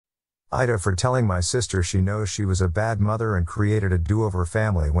AITA for telling my sister she knows she was a bad mother and created a do-over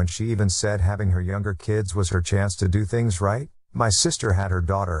family when she even said having her younger kids was her chance to do things right. My sister had her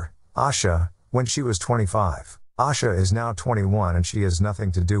daughter, Asha, when she was 25. Asha is now 21 and she has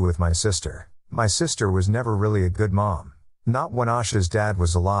nothing to do with my sister. My sister was never really a good mom. Not when Asha's dad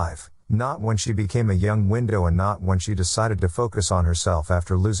was alive, not when she became a young widow, and not when she decided to focus on herself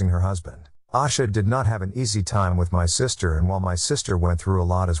after losing her husband. Asha did not have an easy time with my sister, and while my sister went through a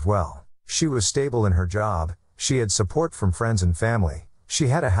lot as well. She was stable in her job, she had support from friends and family, she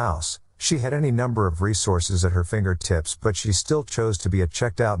had a house, she had any number of resources at her fingertips, but she still chose to be a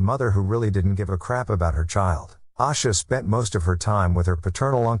checked-out mother who really didn't give a crap about her child. Asha spent most of her time with her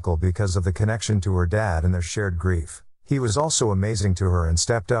paternal uncle because of the connection to her dad and their shared grief. He was also amazing to her and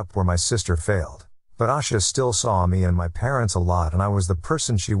stepped up where my sister failed. But Asha still saw me and my parents a lot, and I was the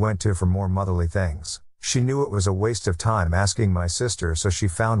person she went to for more motherly things. She knew it was a waste of time asking my sister, so she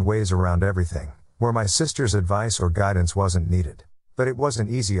found ways around everything, where my sister's advice or guidance wasn't needed. But it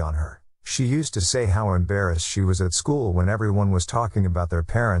wasn't easy on her. She used to say how embarrassed she was at school when everyone was talking about their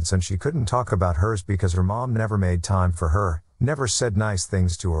parents and she couldn't talk about hers because her mom never made time for her, never said nice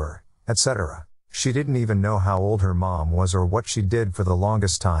things to her, etc. She didn't even know how old her mom was or what she did for the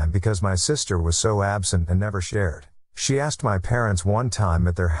longest time because my sister was so absent and never shared. She asked my parents one time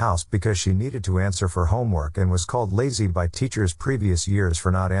at their house because she needed to answer for homework and was called lazy by teachers previous years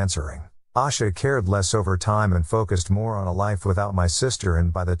for not answering. Asha cared less over time and focused more on a life without my sister,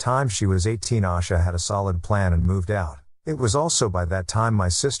 and by the time she was 18 Asha had a solid plan and moved out. It was also by that time my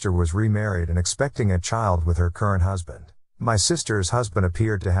sister was remarried and expecting a child with her current husband. My sister's husband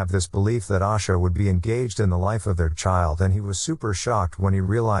appeared to have this belief that Asha would be engaged in the life of their child, and he was super shocked when he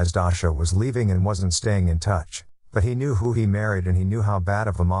realized Asha was leaving and wasn't staying in touch. But he knew who he married and he knew how bad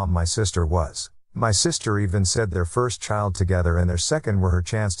of a mom my sister was. My sister even said their first child together and their second were her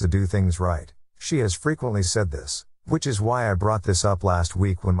chance to do things right. She has frequently said this, which is why I brought this up last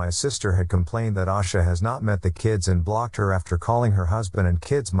week when my sister had complained that Asha has not met the kids and blocked her after calling her husband and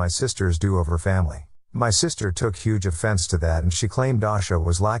kids my sister's do-over family. My sister took huge offense to that and she claimed Asha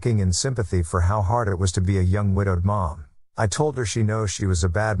was lacking in sympathy for how hard it was to be a young widowed mom. I told her she knows she was a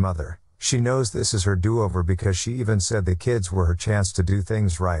bad mother. She knows this is her do-over because she even said the kids were her chance to do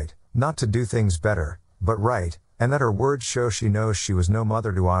things right, not to do things better, but right, and that her words show she knows she was no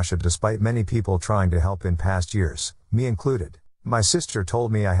mother to Asha despite many people trying to help in past years, me included. My sister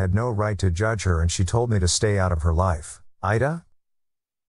told me I had no right to judge her and she told me to stay out of her life. AITA?